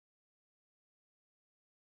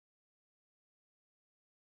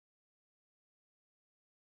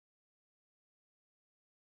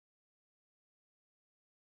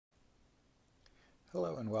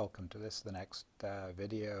Hello and welcome to the next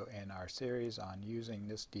video in our series on using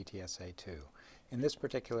NIST DTSA-II. In this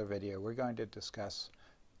particular video we're going to discuss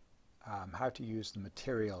how to use the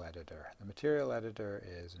material editor. The material editor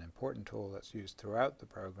is an important tool that's used throughout the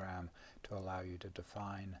program to allow you to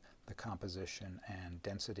define the composition and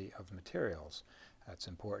density of materials. That's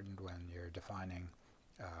important when you're defining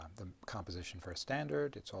the composition for a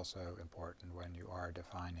standard. It's also important when you are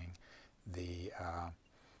defining the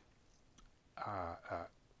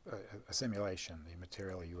a simulation, the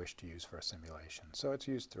material you wish to use for a simulation. So it's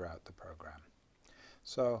used throughout the program.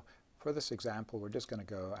 So for this example, we're just going to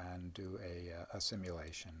go and do a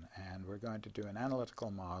simulation, and we're going to do an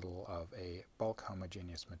analytical model of a bulk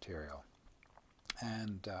homogeneous material.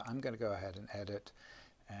 And I'm going to go ahead and edit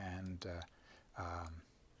and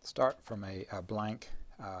start from a blank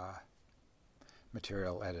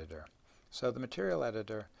material editor. So the material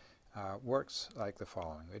editor works like the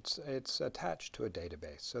following. It's attached to a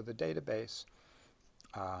database. So the database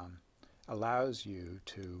allows you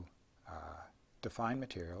to define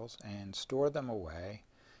materials and store them away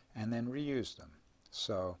and then reuse them.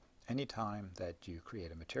 So anytime that you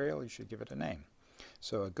create a material, you should give it a name.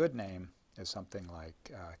 So a good name is something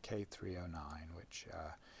like K309, which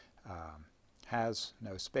has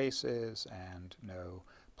no spaces and no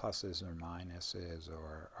pluses or minuses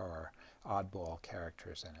or oddball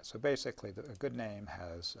characters in it. So basically a good name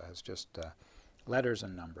has just letters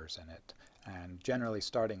and numbers in it, and generally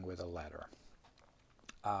starting with a letter.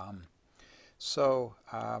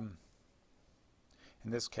 In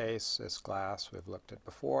this case, this glass we've looked at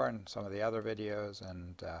before in some of the other videos,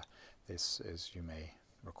 and this, as you may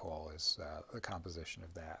recall, is the composition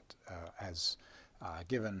of that as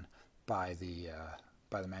given by the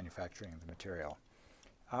manufacturing of the material.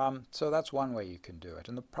 So that's one way you can do it,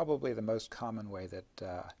 and probably the most common way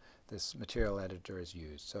that this material editor is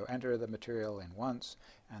used. So enter the material in once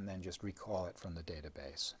and then just recall it from the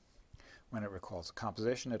database. When it recalls the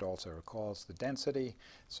composition, it also recalls the density.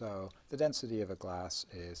 So the density of a glass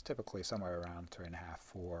is typically somewhere around 3.5,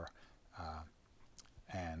 4,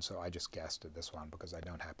 and so I just guessed at this one because I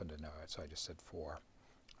don't happen to know it, so I just said 4.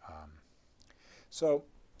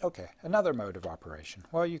 Okay, another mode of operation.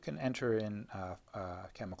 Well, you can enter in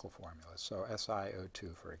chemical formulas, so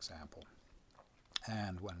SiO2 for example.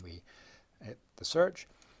 And when we hit the search,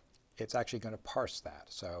 it's actually going to parse that.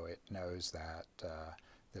 So it knows that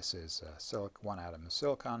this is 1 atom of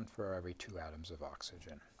silicon for every 2 atoms of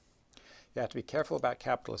oxygen. You have to be careful about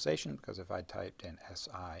capitalization, because if I typed in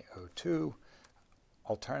SiO2,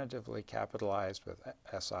 alternatively capitalized with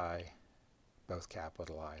Si, both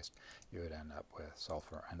capitalized, you would end up with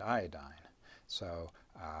sulfur and iodine. So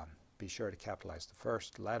be sure to capitalize the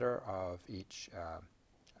first letter of each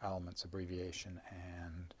element's abbreviation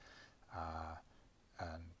and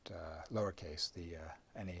lowercase the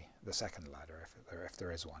second letter if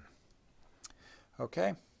there is one.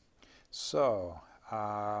 Okay, so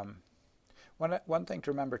one thing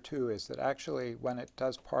to remember too is that actually when it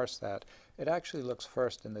does parse that, it actually looks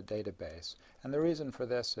first in the database. And the reason for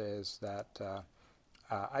this is that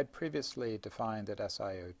I'd previously defined that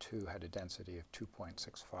SiO2 had a density of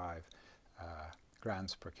 2.65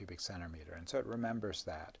 grams per cubic centimeter, and so it remembers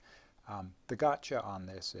that. The gotcha on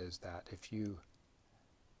this is that if you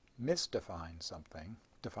misdefine something,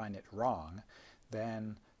 define it wrong,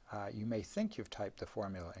 then you may think you've typed the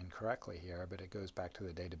formula incorrectly here, but it goes back to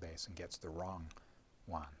the database and gets the wrong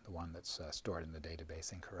one, the one that's stored in the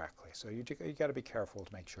database incorrectly. So you got to be careful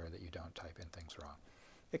to make sure that you don't type in things wrong.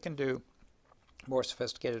 It can do more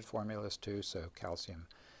sophisticated formulas too, so calcium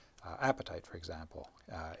apatite, for example,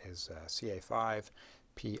 is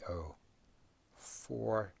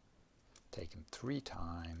Ca5PO4 taken 3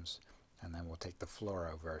 times, and then we'll take the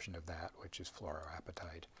fluoro version of that, which is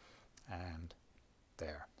fluoroapatite, and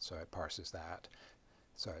there. So it parses that.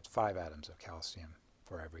 So it's 5 atoms of calcium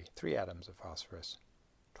for every 3 atoms of phosphorus,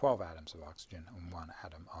 12 atoms of oxygen, and 1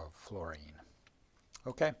 atom of fluorine.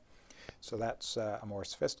 Okay, so that's a more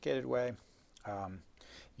sophisticated way.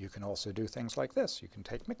 You can also do things like this. You can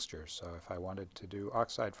take mixtures. So if I wanted to do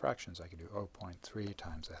oxide fractions, I could do 0.3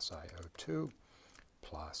 times SiO2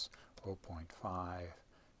 plus 0.5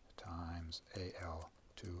 times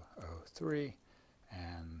Al2O3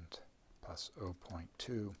 and plus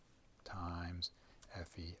 0.2 times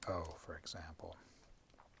FeO, for example.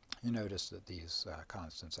 You notice that these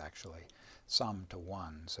constants actually sum to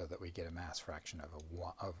 1 so that we get a mass fraction of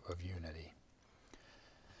unity.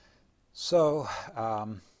 So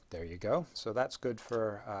there you go. So that's good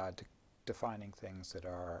for defining things that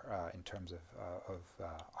are in terms of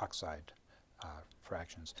oxide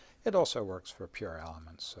fractions. It also works for pure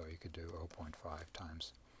elements, so you could do 0.5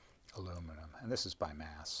 times aluminum. And this is by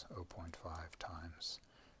mass, 0.5 times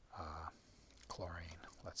chlorine,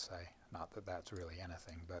 let's say. Not that that's really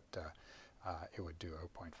anything, but it would do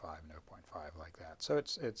 0.5 and 0.5 like that. So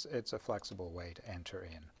it's a flexible way to enter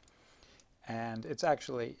in. And it's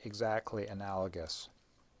actually exactly analogous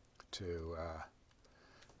to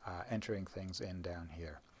entering things in down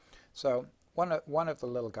here. So one of the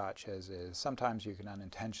little gotchas is sometimes you can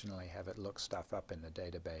unintentionally have it look stuff up in the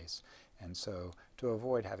database. And so to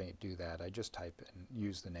avoid having it do that, I just type and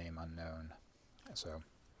use the name unknown. So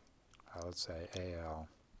let's say AL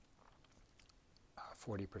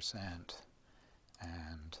 40%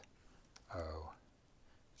 and O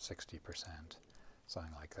 60%,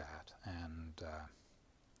 something like that. And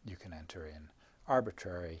you can enter in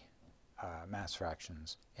arbitrary mass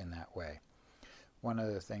fractions in that way. One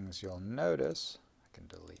of the things you'll notice, I can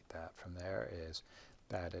delete that from there, is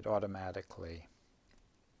that it automatically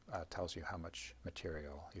tells you how much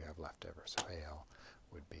material you have left over. So AL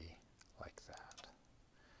would be like that.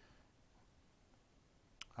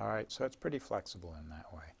 All right, so it's pretty flexible in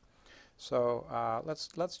that way. So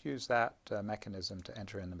let's use that mechanism to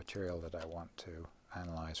enter in the material that I want to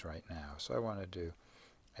analyze right now. So I want to do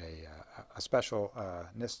a special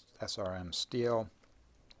NIST SRM steel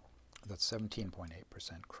that's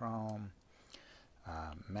 17.8% chrome.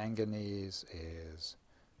 Manganese is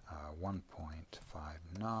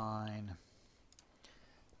 1.59.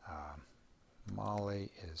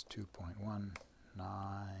 Moly is 2.19.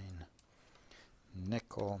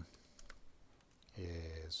 Nickel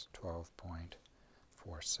is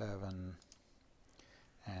 12.47.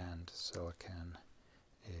 And silicon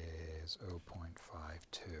is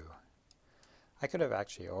 0.52. I could have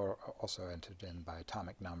actually also entered in by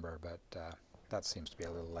atomic number, but that seems to be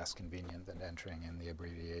a little less convenient than entering in the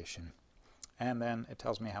abbreviation. And then it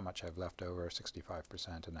tells me how much I've left over,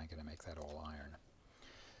 65%, and I'm going to make that all iron.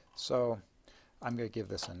 So I'm going to give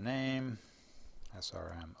this a name,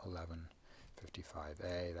 SRM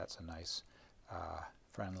 1155A. That's a nice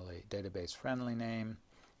friendly, database-friendly name.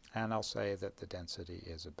 And I'll say that the density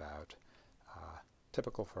is about,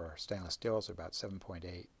 typical for stainless steel is about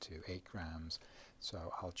 7.8 to 8 grams.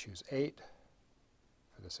 So I'll choose 8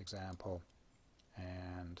 for this example,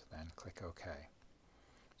 and then click OK.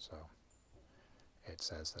 So it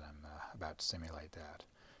says that I'm about to simulate that.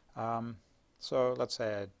 So let's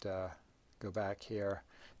say I'd go back here,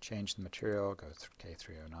 change the material, go through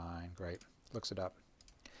K309, great, looks it up,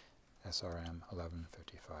 SRM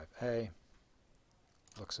 1155A,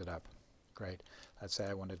 looks it up, great. Let's say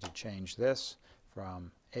I wanted to change this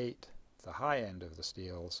from 8, the high end of the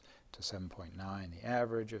steels, to 7.9, the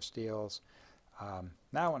average of steels.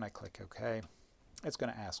 Now when I click OK, it's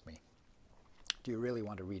going to ask me, do you really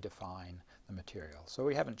want to redefine the material? So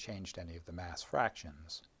we haven't changed any of the mass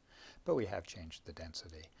fractions, but we have changed the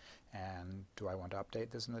density. And do I want to update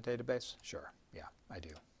this in the database? Sure, yeah, I do.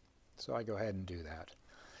 So I go ahead and do that.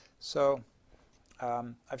 So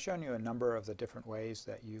I've shown you a number of the different ways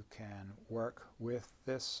that you can work with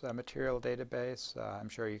this material database. I'm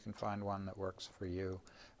sure you can find one that works for you.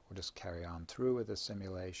 We'll just carry on through with the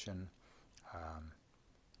simulation.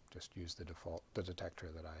 Just use the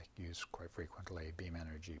detector that I use quite frequently, beam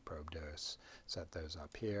energy, probe dose, set those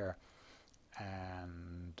up here.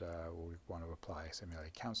 And we want to apply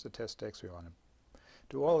simulate count statistics. We want to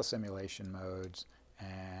do all the simulation modes,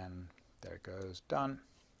 and there it goes, done,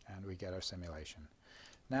 and we get our simulation.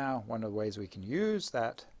 Now, one of the ways we can use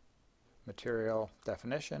that material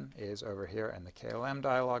definition is over here in the KLM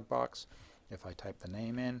dialog box. If I type the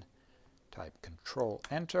name in, type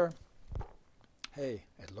Control-Enter, hey,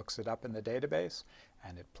 it looks it up in the database,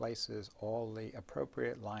 and it places all the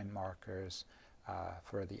appropriate line markers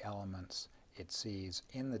for the elements it sees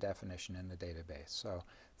in the definition in the database. So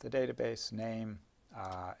the database name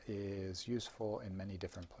is useful in many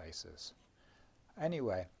different places.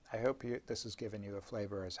 Anyway, I hope this has given you a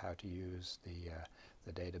flavor as how to use the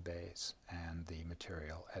database and the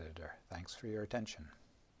material editor. Thanks for your attention.